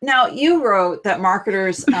 Now, you wrote that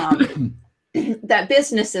marketers, that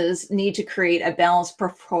businesses need to create a balanced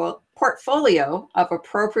portfolio of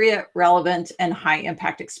appropriate, relevant, and high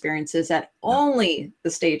impact experiences at only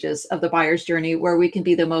the stages of the buyer's journey where we can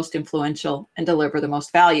be the most influential and deliver the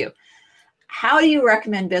most value. How do you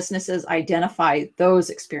recommend businesses identify those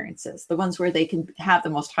experiences, the ones where they can have the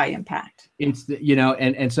most high impact? It's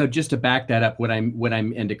and so just to back that up,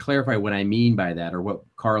 and to clarify what I mean by that, or what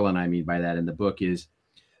Carla and I mean by that in the book is,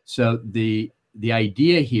 so the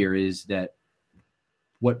idea here is that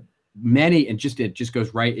what many, and it just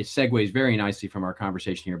goes right, it segues very nicely from our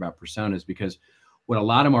conversation here about personas, because what a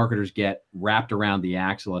lot of marketers get wrapped around the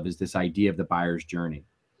axle of is this idea of the buyer's journey.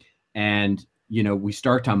 And we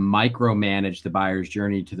start to micromanage the buyer's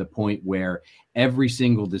journey to the point where every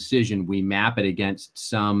single decision we map it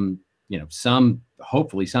against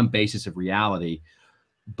hopefully some basis of reality.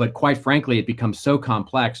 But quite frankly, it becomes so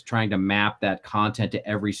complex trying to map that content to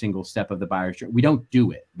every single step of the buyer's journey. We don't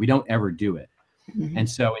do it. We don't ever do it. Mm-hmm. And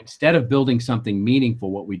so instead of building something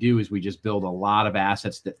meaningful, what we do is we just build a lot of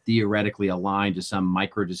assets that theoretically align to some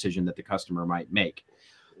micro decision that the customer might make.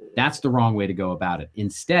 That's the wrong way to go about it.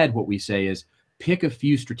 Instead, what we say is, pick a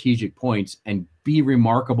few strategic points and be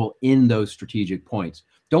remarkable in those strategic points.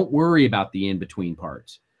 Don't worry about the in-between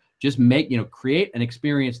parts. Just create an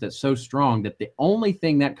experience that's so strong that the only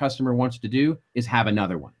thing that customer wants to do is have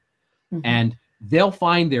another one. Mm-hmm. And they'll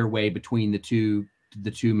find their way between the two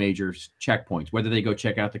major checkpoints, whether they go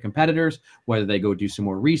check out the competitors, whether they go do some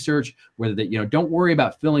more research, whether they, don't worry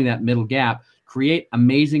about filling that middle gap. Create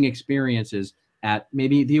amazing experiences at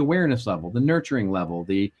maybe the awareness level, the nurturing level,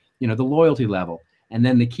 the loyalty level. And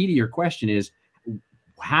then the key to your question is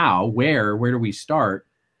where do we start?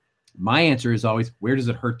 My answer is always, where does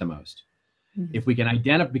it hurt the most? Mm-hmm. If we can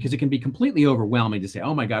identify, because it can be completely overwhelming to say,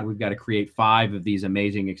 oh my God, we've got to create 5 of these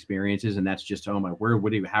amazing experiences. And that's just, how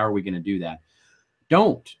are we going to do that?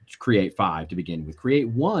 Don't create 5 to begin with, create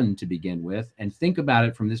 1 to begin with, and think about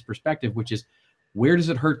it from this perspective, which is, where does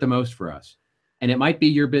it hurt the most for us? And it might be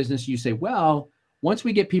your business. You say, well, Once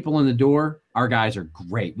we get people in the door, our guys are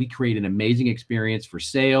great. We create an amazing experience for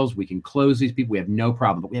sales. We can close these people. We have no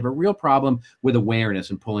problem, but we have a real problem with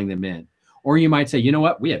awareness and pulling them in. Or you might say, you know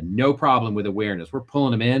what? We have no problem with awareness. We're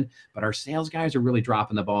pulling them in, but our sales guys are really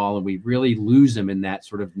dropping the ball and we really lose them in that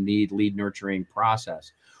sort of lead nurturing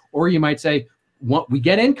process. Or you might say, we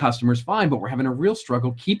get in customers fine, but we're having a real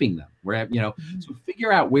struggle keeping them. So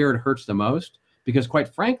figure out where it hurts the most, because quite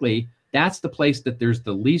frankly, that's the place that there's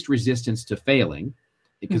the least resistance to failing,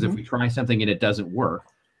 because if we try something and it doesn't work,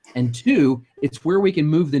 and two, it's where we can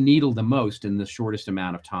move the needle the most in the shortest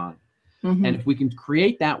amount of time. And if we can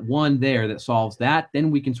create that one there that solves that,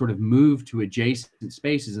 then we can sort of move to adjacent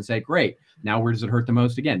spaces and say, great, now where does it hurt the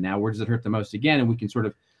most again? Now where does it hurt the most again? And we can sort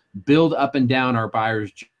of build up and down our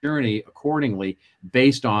buyer's journey accordingly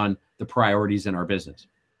based on the priorities in our business.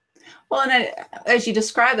 Well, and as you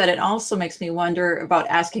describe that, it also makes me wonder about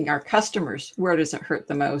asking our customers, where does it hurt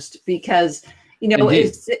the most? Because,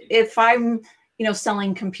 if I'm,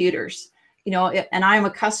 selling computers, and I'm a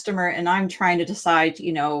customer and I'm trying to decide,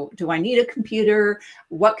 do I need a computer?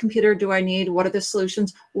 What computer do I need? What are the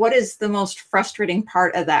solutions? What is the most frustrating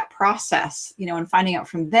part of that process? And finding out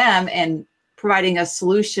from them and providing a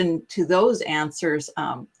solution to those answers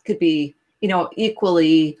could be,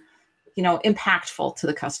 equally, impactful to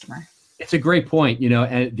the customer. It's a great point,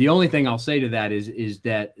 and the only thing I'll say to that is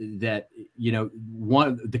that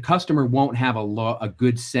the customer won't have a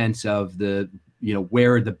good sense of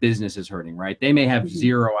where the business is hurting, right? They may have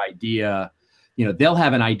zero idea, they'll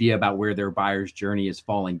have an idea about where their buyer's journey is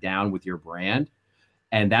falling down with your brand.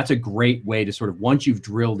 And that's a great way to sort of, once you've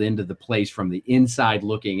drilled into the place from the inside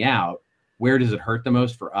looking out, where does it hurt the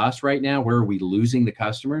most for us right now? Where are we losing the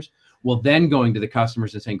customers? Well, then going to the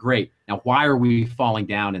customers and saying, great, now why are we falling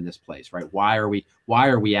down in this place, right? Why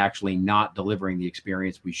are we actually not delivering the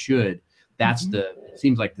experience we should? That's it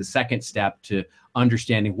seems like the second step to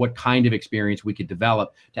understanding what kind of experience we could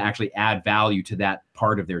develop to actually add value to that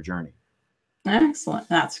part of their journey. Excellent.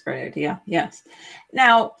 That's a great idea. Yes.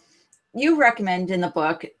 Now, you recommend in the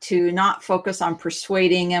book to not focus on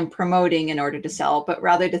persuading and promoting in order to sell, but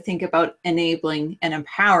rather to think about enabling and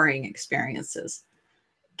empowering experiences.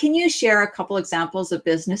 Can you share a couple examples of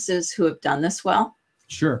businesses who have done this well?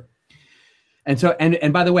 Sure. And so,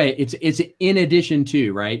 and by the way, it's in addition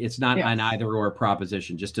to, right? It's not an either or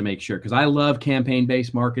proposition, just to make sure, because I love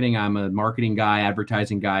campaign-based marketing. I'm a marketing guy,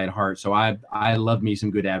 advertising guy at heart. So I love me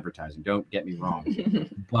some good advertising. Don't get me wrong.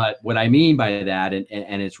 But what I mean by that,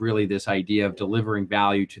 and it's really this idea of delivering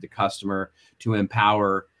value to the customer to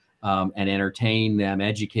empower and entertain them,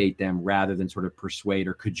 educate them, rather than sort of persuade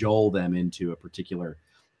or cajole them into a particular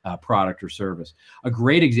product or service. A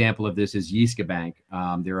great example of this is Jyske Bank.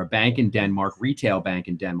 They're a bank in Denmark, retail bank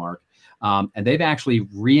in Denmark, and they've actually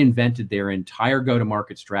reinvented their entire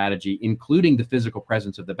go-to-market strategy, including the physical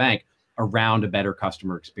presence of the bank, around a better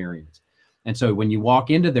customer experience. And so when you walk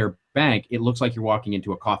into their bank, it looks like you're walking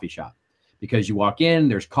into a coffee shop, because you walk in,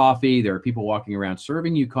 there's coffee, there are people walking around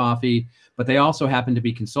serving you coffee, but they also happen to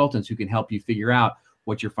be consultants who can help you figure out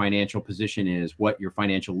what your financial position is, what your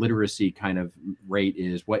financial literacy kind of rate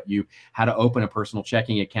is, how to open a personal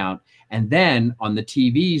checking account. And then on the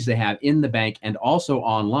TVs they have in the bank and also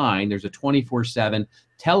online, there's a 24/7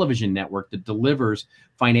 television network that delivers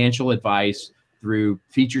financial advice through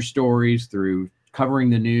feature stories, through covering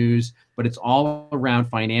the news, but it's all around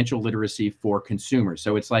financial literacy for consumers.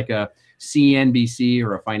 So it's like a CNBC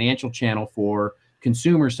or a financial channel for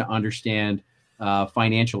consumers to understand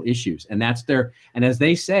financial issues. And and as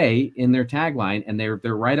they say in their tagline, and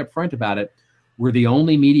they're right up front about it, we're the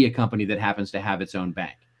only media company that happens to have its own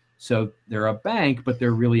bank. So they're a bank, but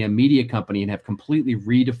they're really a media company and have completely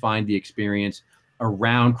redefined the experience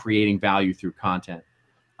around creating value through content.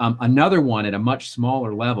 Another one at a much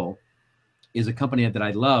smaller level is a company that I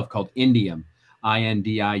love called Indium,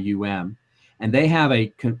 INDIUM. And they have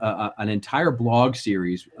an entire blog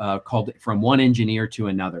series called From One Engineer to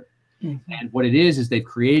Another. And what it is they've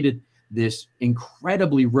created this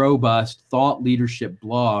incredibly robust thought leadership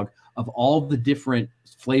blog of all the different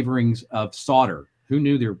flavorings of solder. Who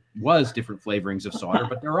knew there was different flavorings of solder,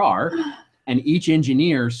 but there are. And each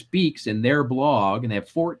engineer speaks in their blog, and they have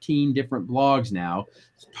 14 different blogs now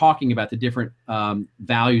talking about the different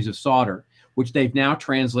values of solder, which they've now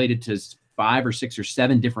translated to 5 or 6 or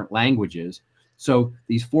 7 different languages. So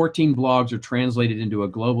these 14 blogs are translated into a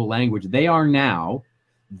global language. They are now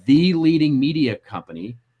the leading media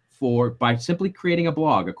company by simply creating a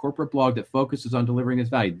blog, a corporate blog that focuses on delivering this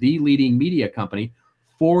value, the leading media company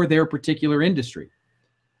for their particular industry.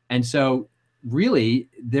 And so really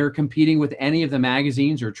they're competing with any of the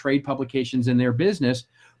magazines or trade publications in their business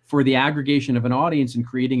for the aggregation of an audience and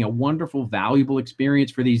creating a wonderful, valuable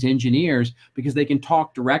experience for these engineers, because they can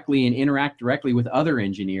talk directly and interact directly with other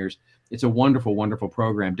engineers. It's a wonderful, wonderful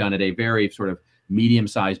program done at a very sort of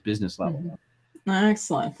medium-sized business level.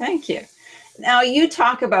 Excellent. Thank you. Now, you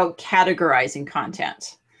talk about categorizing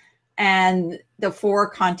content and the 4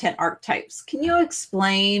 content archetypes. Can you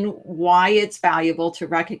explain why it's valuable to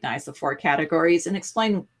recognize the 4 categories, and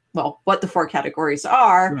explain, well, what the 4 categories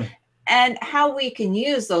are, sure, and how we can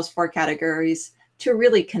use those 4 categories to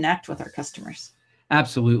really connect with our customers?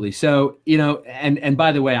 Absolutely. So, and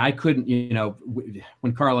by the way, I couldn't,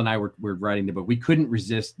 when Carl and I were writing the book, we couldn't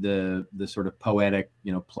resist the sort of poetic,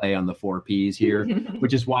 play on the 4 Ps here,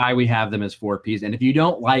 which is why we have them as 4 Ps. And if you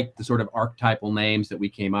don't like the sort of archetypal names that we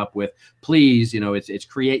came up with, please, it's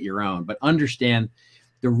create your own. But understand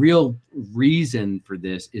the real reason for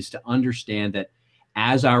this is to understand that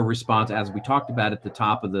as our response, as we talked about at the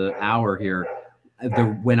top of the hour here,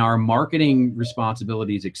 when our marketing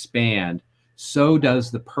responsibilities expand, so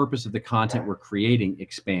does the purpose of the content we're creating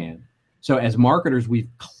expand. So as marketers, we've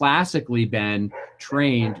classically been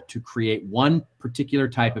trained to create one particular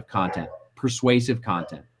type of content, persuasive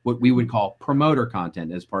content, what we would call promoter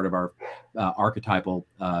content as part of our archetypal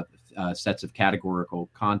sets of categorical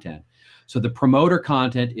content. So the promoter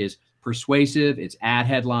content is persuasive, it's ad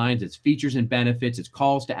headlines, it's features and benefits, it's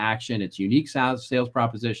calls to action, it's unique sales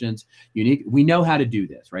propositions, we know how to do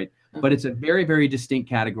this, right? But it's a very, very distinct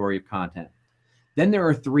category of content. Then there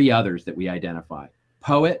are 3 others that we identify: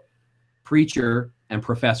 poet, preacher, and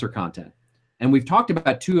professor content. And we've talked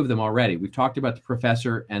about 2 of them already. We've talked about the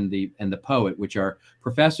professor and the poet, which are,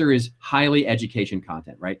 professor is highly education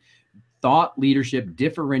content, right? Thought leadership,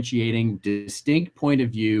 differentiating, distinct point of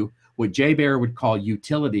view, what Jay Baer would call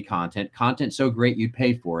utility content so great you'd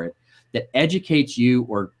pay for it, that educates you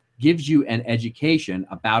or gives you an education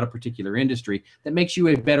about a particular industry that makes you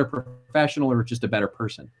a better professional or just a better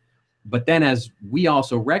person. But then, as we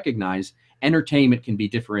also recognize, entertainment can be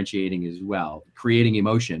differentiating as well, creating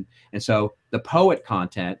emotion. And so the poet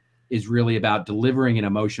content is really about delivering an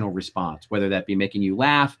emotional response, whether that be making you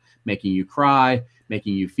laugh, making you cry,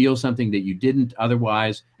 making you feel something that you didn't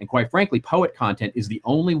otherwise. And quite frankly, poet content is the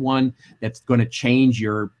only one that's going to change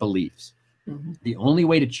your beliefs. Mm-hmm. The only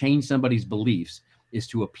way to change somebody's beliefs is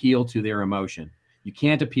to appeal to their emotion. You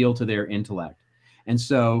can't appeal to their intellect. And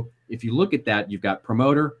so if you look at that, you've got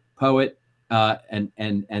promoter, poet, and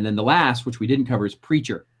then the last, which we didn't cover, is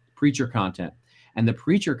preacher content. And the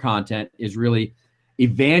preacher content is really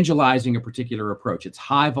evangelizing a particular approach. It's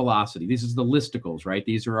high velocity. This is the listicles, right?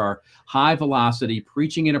 These are our high velocity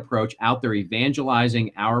preaching an approach out there,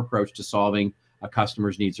 evangelizing our approach to solving a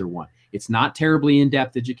customer's needs or want. It's not terribly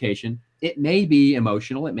in-depth education. It may be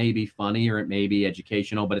emotional, it may be funny, or it may be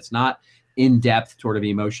educational, but it's not in-depth sort of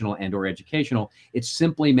emotional and or educational. It's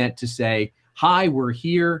simply meant to say, hi, we're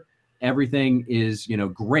here. Everything is,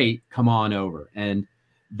 great. Come on over. And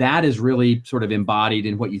that is really sort of embodied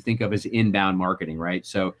in what you think of as inbound marketing, right?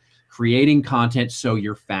 So creating content so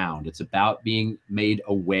you're found. It's about being made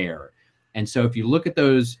aware. And so if you look at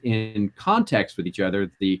those in context with each other,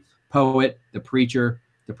 the poet, the preacher,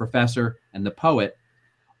 the professor, and the poet,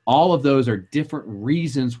 all of those are different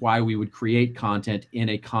reasons why we would create content in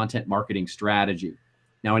a content marketing strategy.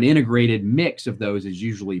 Now, an integrated mix of those is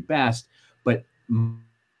usually best, but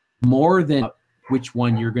more than which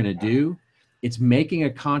one you're going to do, it's making a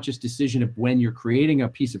conscious decision of when you're creating a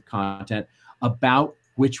piece of content about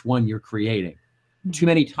which one you're creating. Too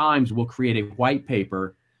many times we'll create a white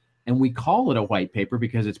paper and we call it a white paper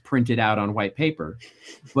because it's printed out on white paper,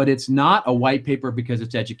 but it's not a white paper because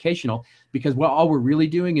it's educational, because all we're really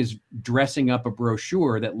doing is dressing up a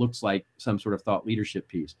brochure that looks like some sort of thought leadership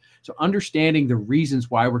piece. So understanding the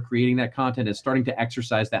reasons why we're creating that content and starting to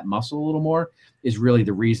exercise that muscle a little more is really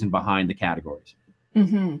the reason behind the categories.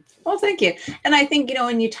 Mm-hmm. Well, thank you. And I think,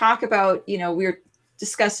 when you talk about, we were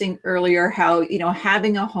discussing earlier how,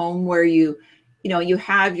 having a home where you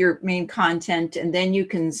have your main content and then you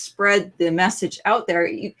can spread the message out there.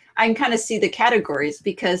 I can kind of see the categories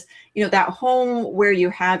because, that home where you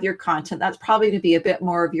have your content, that's probably going to be a bit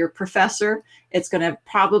more of your professor. It's going to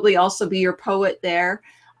probably also be your poet there.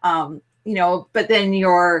 But then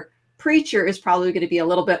your preacher is probably going to be a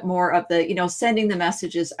little bit more of the, sending the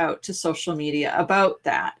messages out to social media about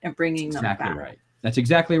that and bringing them back. Exactly right. That's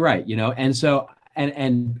exactly right. And so,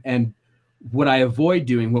 and what I avoid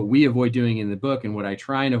doing, what we avoid doing in the book, and what I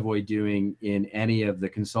try and avoid doing in any of the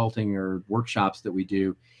consulting or workshops that we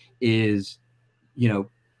do is,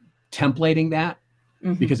 templating that.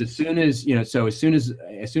 Mm-hmm. Because as soon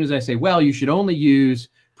as I say, well, you should only use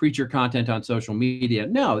preacher content on social media.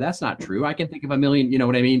 No, that's not true. I can think of a million, you know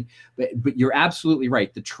what I mean? But you're absolutely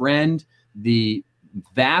right. The trend, the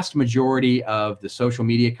vast majority of the social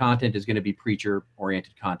media content is going to be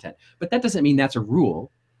preacher-oriented content. But that doesn't mean that's a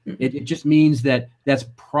rule. It just means that that's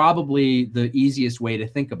probably the easiest way to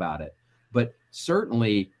think about it. But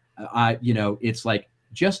certainly, it's like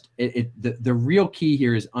the real key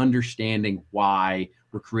here is understanding why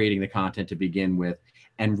we're creating the content to begin with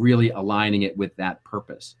and really aligning it with that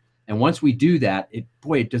purpose. And once we do that,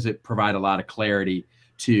 does it provide a lot of clarity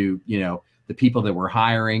to, the people that we're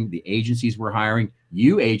hiring, the agencies we're hiring.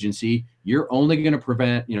 You agency, you're only going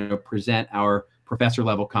to present our professor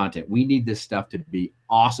level content. We need this stuff to be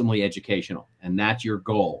awesomely educational, and that's your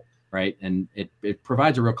goal, right? And it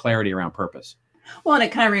provides a real clarity around purpose. Well, and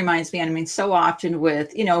it kind of reminds me, I mean, so often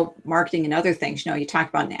with, marketing and other things, you talk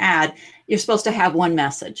about an ad, you're supposed to have one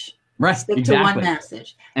message. Right, Stick exactly. to one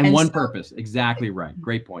message. And one purpose. Exactly right.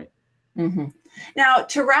 Great point. Mm-hmm. Now,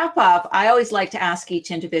 to wrap up, I always like to ask each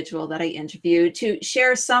individual that I interview to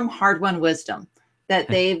share some hard-won wisdom that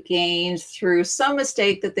they've gained through some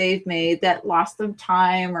mistake that they've made that lost them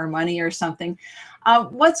time or money or something.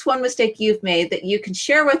 What's one mistake you've made that you can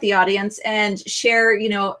share with the audience and share,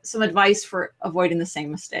 some advice for avoiding the same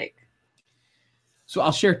mistake? So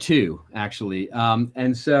I'll share two, actually.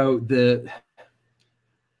 And so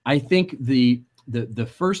I think the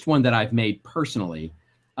first one that I've made personally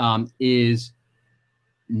is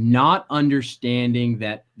not understanding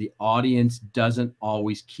that the audience doesn't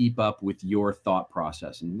always keep up with your thought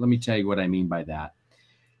process. And let me tell you what I mean by that.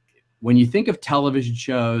 When you think of television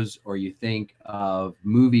shows or you think of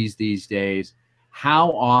movies these days,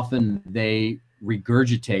 how often they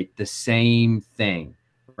regurgitate the same thing,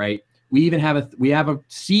 right? We even have a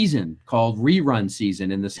season called rerun season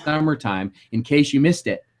in the summertime in case you missed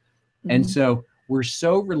it. Mm-hmm. And so we're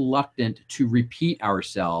so reluctant to repeat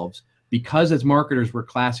ourselves because as marketers, we're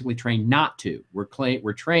classically trained not to.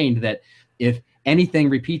 We're trained that if anything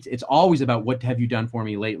repeats, it's always about what have you done for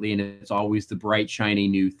me lately, and it's always the bright, shiny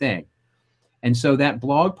new thing. And so that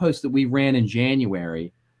blog post that we ran in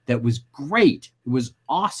January, that was great, it was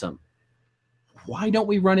awesome. Why don't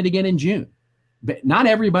we run it again in June? But not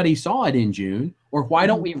everybody saw it in June. Or why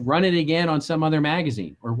don't we run it again on some other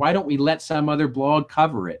magazine? Or why don't we let some other blog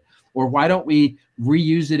cover it? Or why don't we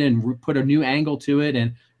reuse it and put a new angle to it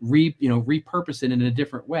and repurpose it in a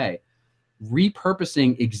different way?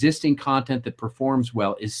 Repurposing existing content that performs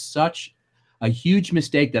well is such a huge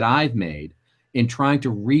mistake that I've made in trying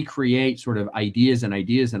to recreate sort of ideas and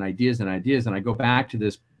ideas and ideas and ideas. And I go back to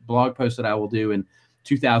this blog post that I will do in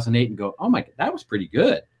 2008 and go, oh my, that was pretty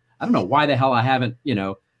good. I don't know why the hell I haven't,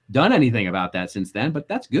 done anything about that since then, but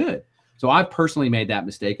that's good. So I've personally made that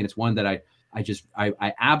mistake. And it's one that I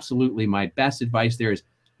absolutely, my best advice there is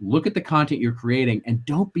look at the content you're creating and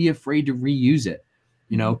don't be afraid to reuse it.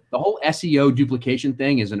 The whole SEO duplication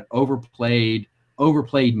thing is an overplayed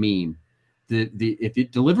meme. If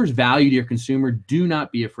it delivers value to your consumer, do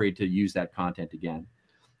not be afraid to use that content again.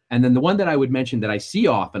 And then the one that I would mention that I see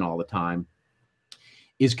often all the time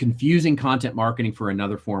is confusing content marketing for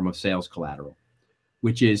another form of sales collateral,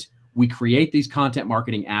 which is we create these content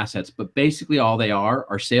marketing assets, but basically all they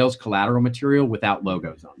are sales collateral material without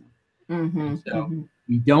logos on them. Mm-hmm, so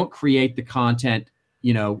we don't create the content,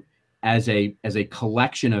 as a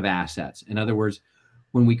collection of assets. In other words,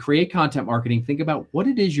 when we create content marketing, think about what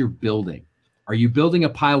it is you're building. Are you building a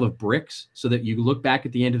pile of bricks so that you look back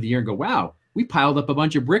at the end of the year and go, wow, we piled up a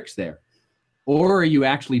bunch of bricks there? Or are you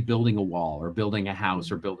actually building a wall or building a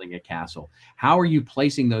house or building a castle? How are you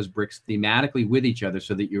placing those bricks thematically with each other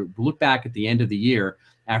so that you look back at the end of the year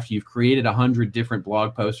after you've created 100 different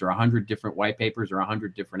blog posts or 100 different white papers or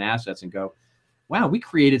 100 different assets and go, wow, we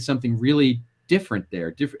created something really different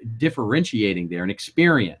there, differentiating there, an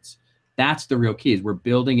experience. That's the real key, is we're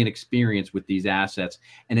building an experience with these assets,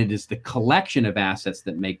 and it is the collection of assets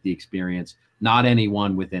that make the experience, not any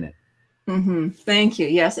one within it. Mm-hmm. Thank you.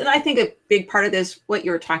 Yes. And I think a big part of this, what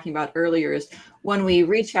you were talking about earlier, is when we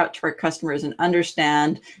reach out to our customers and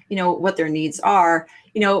understand, what their needs are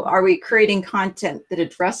we creating content that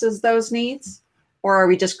addresses those needs, or are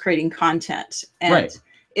we just creating content? And right.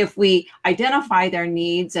 If we identify their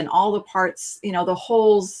needs and all the parts, the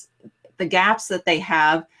holes, the gaps that they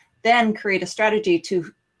have, then create a strategy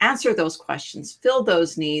to answer those questions, fill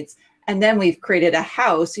those needs. And then we've created a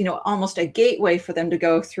house, almost a gateway for them to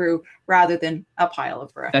go through rather than a pile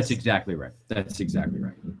of bricks. That's exactly right.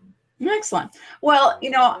 Excellent. Well,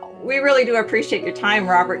 we really do appreciate your time,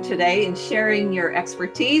 Robert, today, in sharing your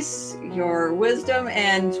expertise, your wisdom,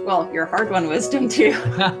 and, well, your hard-won wisdom too.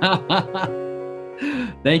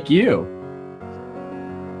 Thank you.